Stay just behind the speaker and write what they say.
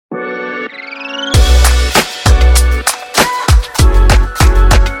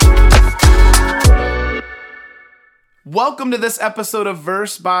Welcome to this episode of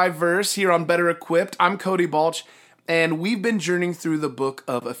Verse by Verse here on Better Equipped. I'm Cody Balch, and we've been journeying through the book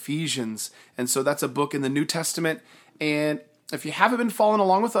of Ephesians. And so that's a book in the New Testament. And if you haven't been following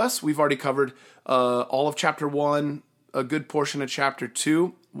along with us, we've already covered all of chapter 1, a good portion of chapter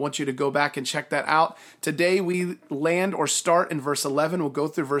 2. I want you to go back and check that out. Today we land or start in verse 11. We'll go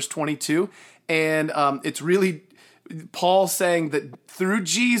through verse 22. And it's really Paul saying that through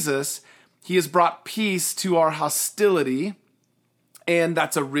Jesus, he has brought peace to our hostility, and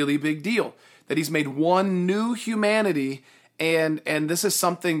that's a really big deal, that he's made one new humanity, and this is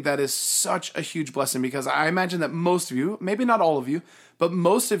something that is such a huge blessing, because I imagine that most of you, maybe not all of you, but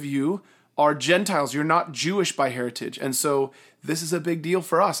most of you are Gentiles. You're not Jewish by heritage, and so this is a big deal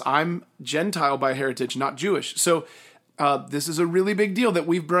for us. I'm Gentile by heritage, not Jewish, so this is a really big deal that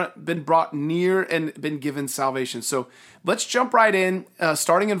we've been brought near and been given salvation. So let's jump right in,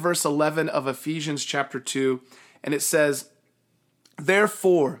 starting in verse 11 of Ephesians chapter 2. And it says,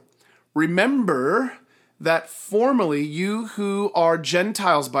 "Therefore, remember that formerly you who are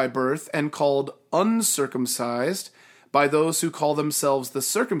Gentiles by birth and called uncircumcised by those who call themselves the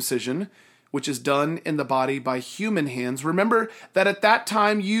circumcision, which is done in the body by human hands, remember that at that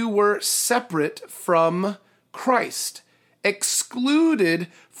time you were separate from Christ, excluded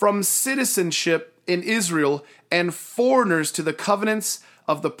from citizenship in Israel, and foreigners to the covenants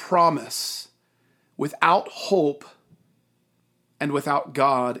of the promise, without hope and without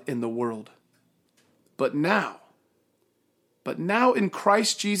God in the world. But now in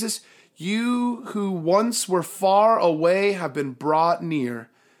Christ Jesus, you who once were far away have been brought near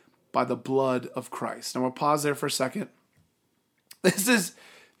by the blood of Christ." Now we'll pause there for a second. This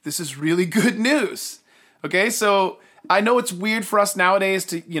is really good news. Okay, so I know it's weird for us nowadays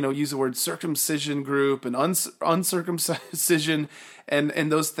to, use the word circumcision group and uncircumcision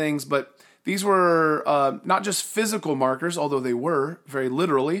and those things, but these were not just physical markers, although they were very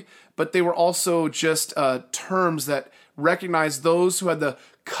literally, but they were also just terms that recognized those who had the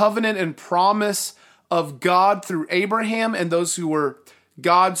covenant and promise of God through Abraham, and those who were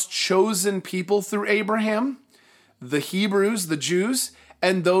God's chosen people through Abraham, the Hebrews, the Jews,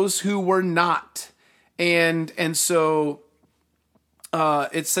 and those who were not. And so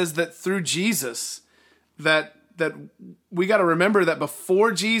it says that through Jesus, that we got to remember that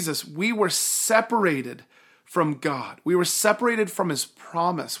before Jesus, we were separated from God. We were separated from his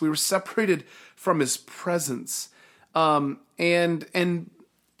promise. We were separated from his presence. And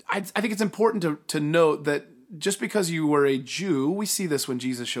I think it's important to note that just because you were a Jew, we see this when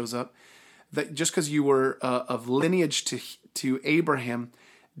Jesus shows up, that just because you were of lineage to Abraham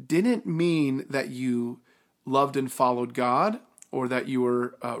didn't mean that you loved and followed God, or that you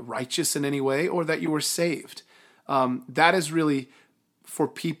were righteous in any way, or that you were saved. That is really for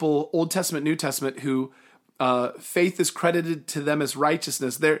people, Old Testament, New Testament, who faith is credited to them as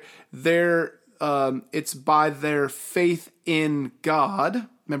righteousness. It's by their faith in God.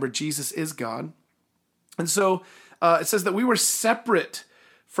 Remember, Jesus is God. And so it says that we were separate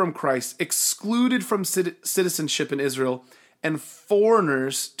from Christ, excluded from citizenship in Israel, and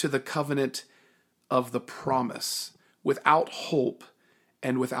foreigners to the covenant of the promise, without hope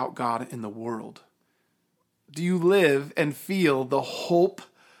and without God in the world. Do you live and feel the hope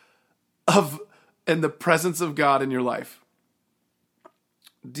of and the presence of God in your life?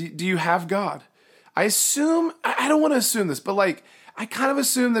 Do you have God? I don't want to assume this, but I kind of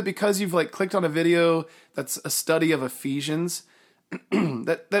assume that because you've clicked on a video that's a study of Ephesians,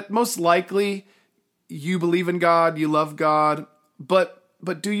 that most likely you believe in God, you love God,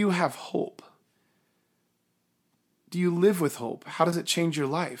 but do you have hope? Do you live with hope? How does it change your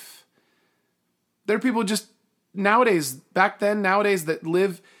life? There are people just nowadays that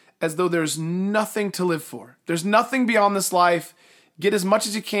live as though there's nothing to live for. There's nothing beyond this life. Get as much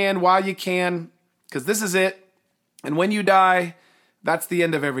as you can while you can, because this is it. And when you die, that's the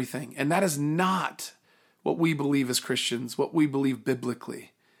end of everything. And that is not what we believe as Christians, what we believe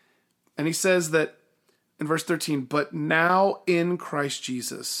biblically. And he says that in verse 13, "But now in Christ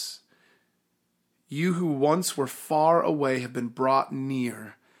Jesus, you who once were far away have been brought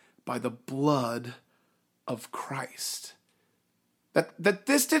near by the blood of Christ." That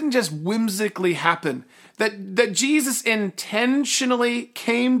this didn't just whimsically happen. That Jesus intentionally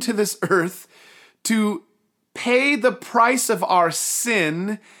came to this earth to pay the price of our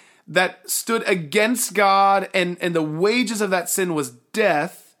sin that stood against God, and the wages of that sin was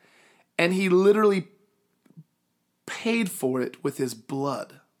death, and he literally paid for it with his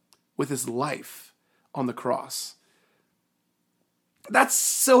blood, with his life on the cross. That's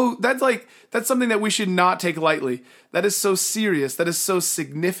something that we should not take lightly. That is so serious. That is so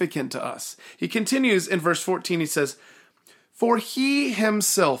significant to us. He continues in verse 14. He says, For he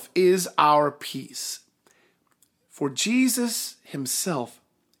himself is our peace. For Jesus himself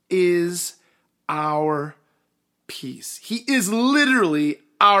is our peace. He is literally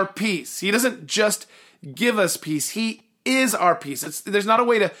our peace. He doesn't just give us peace. He is our peace. There's not a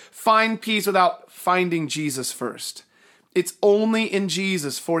way to find peace without finding Jesus first. It's only in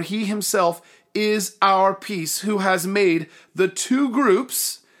Jesus, for he himself is our peace, who has made the two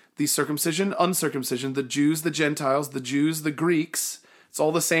groups, the circumcision, uncircumcision, the Jews, the Gentiles, the Jews, the Greeks, it's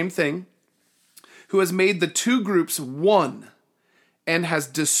all the same thing, who has made the two groups one and has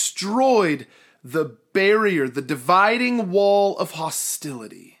destroyed the barrier, the dividing wall of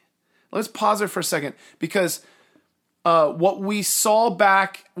hostility. Let's pause there for a second, because what we saw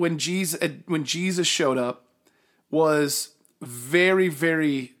back when Jesus showed up was very,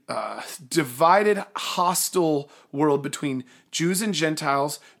 very divided, hostile world between Jews and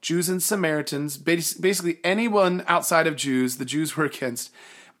Gentiles, Jews and Samaritans, basically anyone outside of Jews, the Jews were against.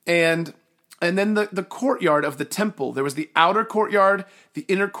 And then the courtyard of the temple. There was the outer courtyard, the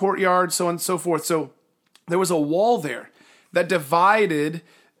inner courtyard, so on and so forth. So there was a wall there that divided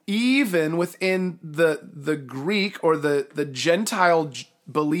even within the Greek or the Gentile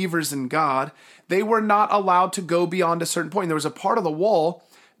believers in God. They were not allowed to go beyond a certain point. There was a part of the wall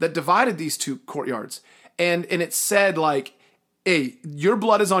that divided these two courtyards. And it said, like, hey, your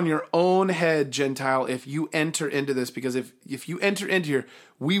blood is on your own head, Gentile, if you enter into this, because if you enter into here,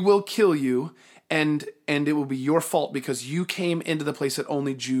 we will kill you, and it will be your fault because you came into the place that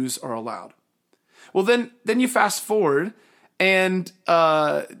only Jews are allowed. Well, then you fast forward, and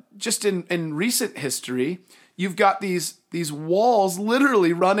just in recent history, you've got these walls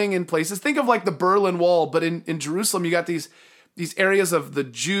literally running in places. Think of like the Berlin Wall, but in Jerusalem, you got these areas of the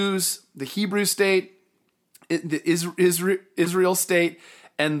Jews, the Hebrew state, the Israel state,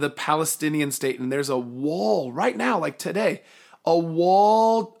 and the Palestinian state. And there's a wall right now, like today, a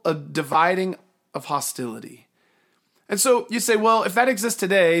wall of dividing of hostility. And so you say, well, if that exists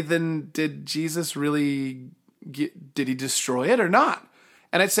today, then did Jesus really did he destroy it or not?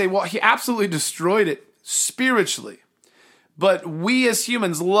 And I'd say, well, he absolutely destroyed it spiritually. But we as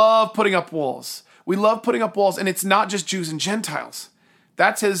humans love putting up walls. We love putting up walls, and it's not just Jews and Gentiles.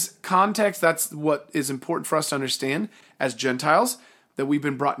 That's his context. That's what is important for us to understand as Gentiles, that we've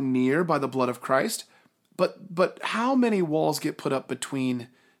been brought near by the blood of Christ. But how many walls get put up between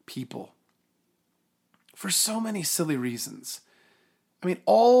people? For so many silly reasons. I mean,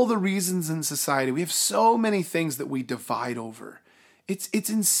 all the reasons in society, we have so many things that we divide over. It's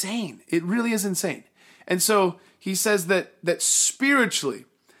insane. It really is insane. And so he says that spiritually,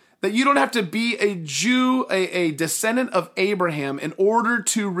 that you don't have to be a Jew, a descendant of Abraham, in order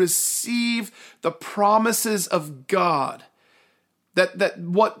to receive the promises of God. That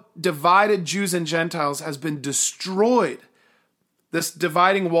what divided Jews and Gentiles has been destroyed. This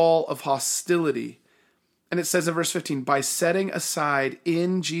dividing wall of hostility. And it says in verse 15, by setting aside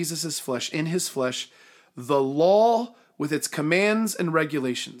in Jesus' flesh, in his flesh, the law with its commands and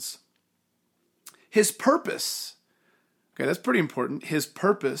regulations. His purpose, okay, that's pretty important. His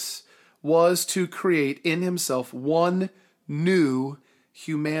purpose was to create in himself one new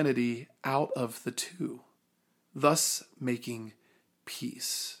humanity out of the two, thus making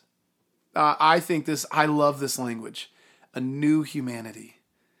peace. I love this language, a new humanity.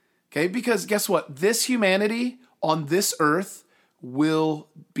 Okay, because guess what? This humanity on this earth will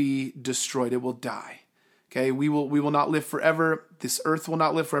be destroyed. It will die. Okay, we will not live forever. This earth will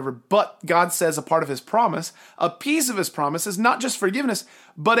not live forever. But God says a part of his promise, a piece of his promise is not just forgiveness,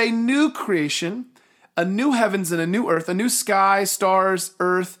 but a new creation, a new heavens and a new earth, a new sky, stars,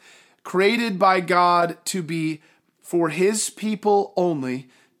 earth, created by God to be for his people only,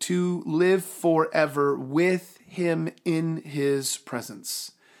 to live forever with him in his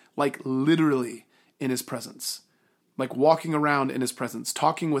presence. Like literally in his presence. Like walking around in his presence,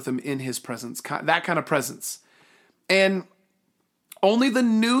 talking with him in his presence, that kind of presence. And only the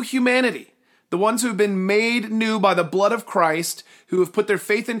new humanity, the ones who have been made new by the blood of Christ, who have put their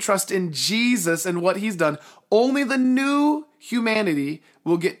faith and trust in Jesus and what he's done, only the new humanity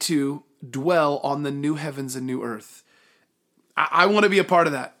will get to dwell on the new heavens and new earth. I want to be a part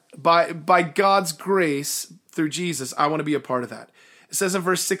of that. By God's grace through Jesus, I want to be a part of that. It says in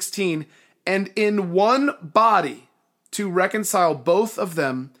verse 16, and in one body to reconcile both of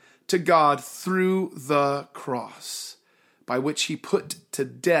them to God through the cross, by which he put to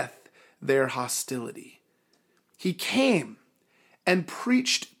death their hostility. He came and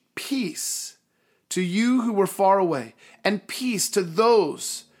preached peace to you who were far away, and peace to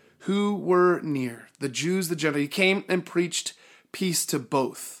those who were near, the Jews, the Gentiles. He came and preached peace to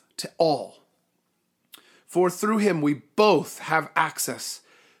both, to all. For through him we both have access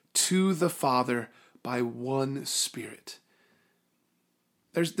to the Father by one Spirit.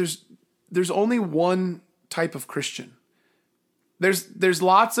 There's only one type of Christian. There's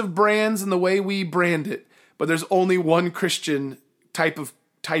lots of brands in the way we brand it, but there's only one Christian type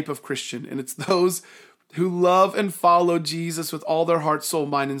of Christian, and it's those who love and follow Jesus with all their heart, soul,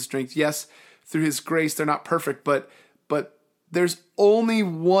 mind, and strength. Yes, through his grace, they're not perfect, but there's only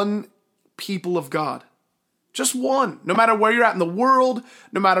one people of God. Just one. No matter where you're at in the world,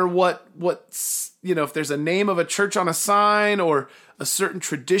 no matter what's, if there's a name of a church on a sign or a certain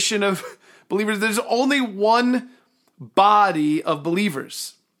tradition of believers, there's only one body of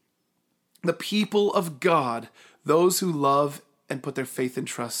believers. The people of God, those who love and put their faith and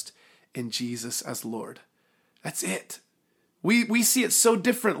trust in Jesus as Lord. That's it. We see it so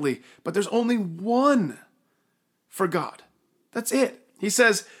differently, but there's only one for God. That's it. He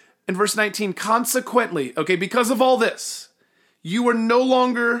says in verse 19, consequently, because of all this, you are no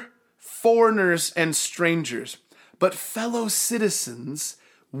longer foreigners and strangers, but fellow citizens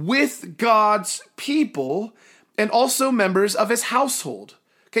with God's people and also members of his household.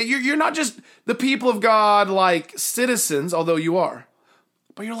 Okay, you're not just the people of God like citizens, although you are,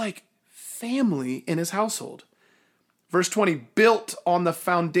 but you're like family in his household. Verse 20, built on the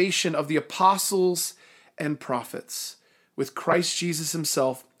foundation of the apostles and prophets, with Christ Jesus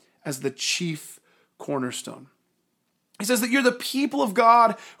himself as the chief cornerstone. He says that you're the people of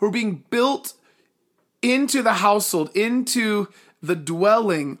God who are being built into the household, into the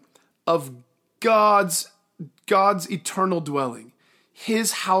dwelling of God's eternal dwelling,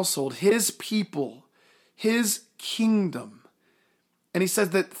 his household, his people, his kingdom. And he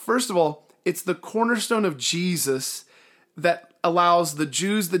says that, first of all, it's the cornerstone of Jesus that allows the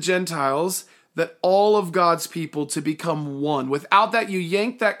Jews, the Gentiles, that all of God's people to become one. Without that, you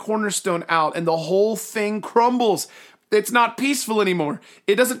yank that cornerstone out and the whole thing crumbles. It's not peaceful anymore.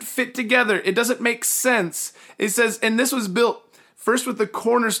 It doesn't fit together. It doesn't make sense. It says, and this was built first with the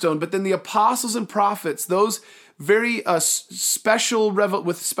cornerstone, but then the apostles and prophets, those very special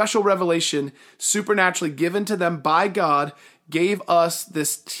revelation, supernaturally given to them by God, gave us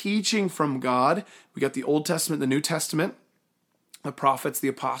this teaching from God. We got the Old Testament, the New Testament, the prophets, the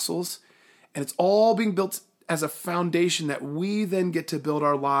apostles, and it's all being built as a foundation that we then get to build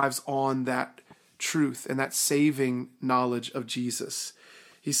our lives on that truth and that saving knowledge of Jesus.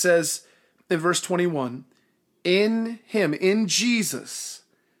 He says in verse 21, in him, in Jesus,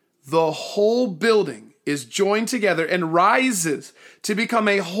 the whole building is joined together and rises to become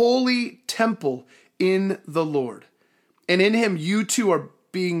a holy temple in the Lord. And in him, you two are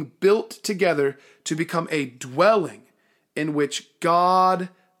being built together to become a dwelling in which God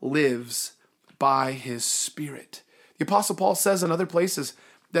lives by his Spirit. The Apostle Paul says in other places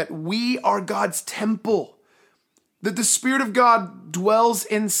that we are God's temple, that the Spirit of God dwells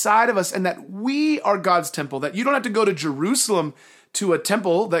inside of us, and that we are God's temple, that you don't have to go to Jerusalem to a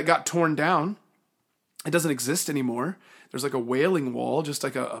temple that got torn down. It doesn't exist anymore. There's like a Wailing Wall, just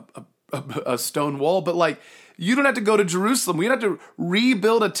like a stone wall, but like you don't have to go to Jerusalem. We don't have to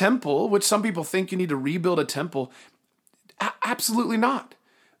rebuild a temple, which some people think you need to rebuild a temple. Absolutely not.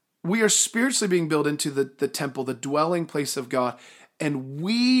 We are spiritually being built into the temple, the dwelling place of God, and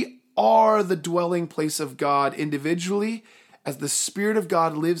we are the dwelling place of God individually as the Spirit of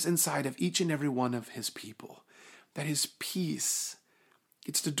God lives inside of each and every one of his people, that his peace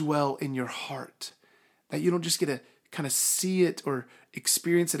gets to dwell in your heart, that you don't just get to kind of see it or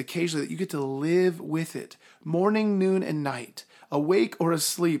experience it occasionally, that you get to live with it morning, noon, and night, awake or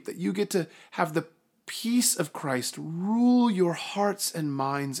asleep, that you get to have the peace of Christ rule your hearts and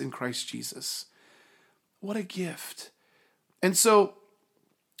minds in Christ Jesus. What a gift. And so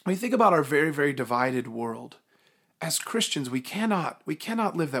when you think about our very, very divided world, as Christians, we cannot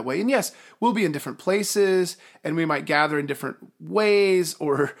live that way. And yes, we'll be in different places and we might gather in different ways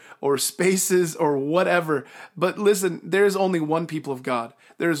or spaces or whatever. But listen, there is only one people of God.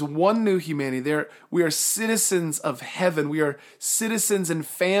 There is one new humanity. We are citizens of heaven. We are citizens and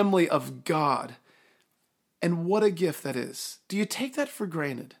family of God. And what a gift that is. Do you take that for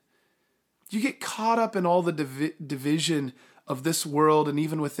granted? Do you get caught up in all the division of this world and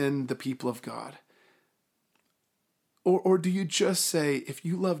even within the people of God? Or do you just say, if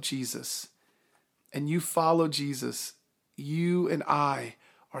you love Jesus and you follow Jesus, you and I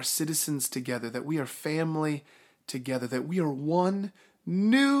are citizens together, that we are family together, that we are one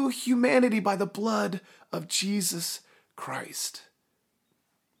new humanity by the blood of Jesus Christ?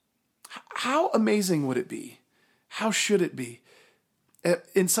 How amazing would it be? How should it be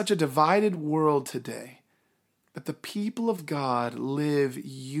in such a divided world today that the people of God live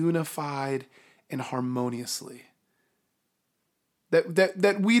unified and harmoniously.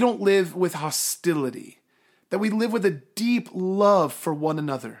 That we don't live with hostility, that we live with a deep love for one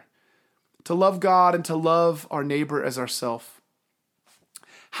another, to love God and to love our neighbor as ourselves.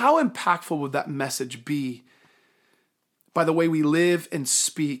 How impactful would that message be by the way we live and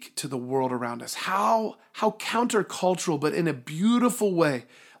speak to the world around us? How countercultural, but in a beautiful way,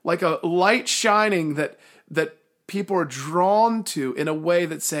 like a light shining that people are drawn to in a way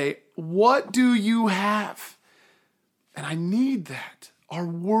that say, what do you have? And I need that. Our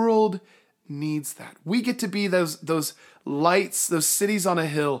world needs that. We get to be those lights, those cities on a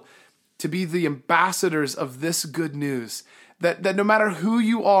hill, to be the ambassadors of this good news. That no matter who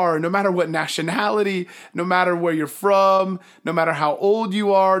you are, no matter what nationality, no matter where you're from, no matter how old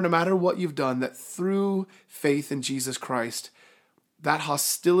you are, no matter what you've done, that through faith in Jesus Christ, that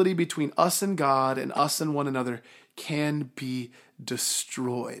hostility between us and God and us and one another can be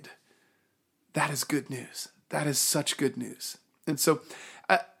destroyed. That is good news. That is such good news. And so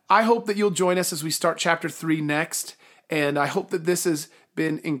I hope that you'll join us as we start chapter 3 next. And I hope that this has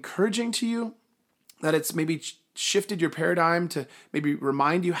been encouraging to you, that it's maybe shifted your paradigm to maybe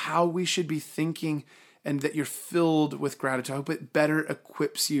remind you how we should be thinking, and that you're filled with gratitude. I hope it better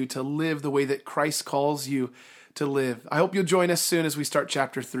equips you to live the way that Christ calls you to live. I hope you'll join us soon as we start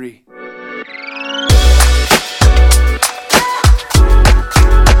chapter 3.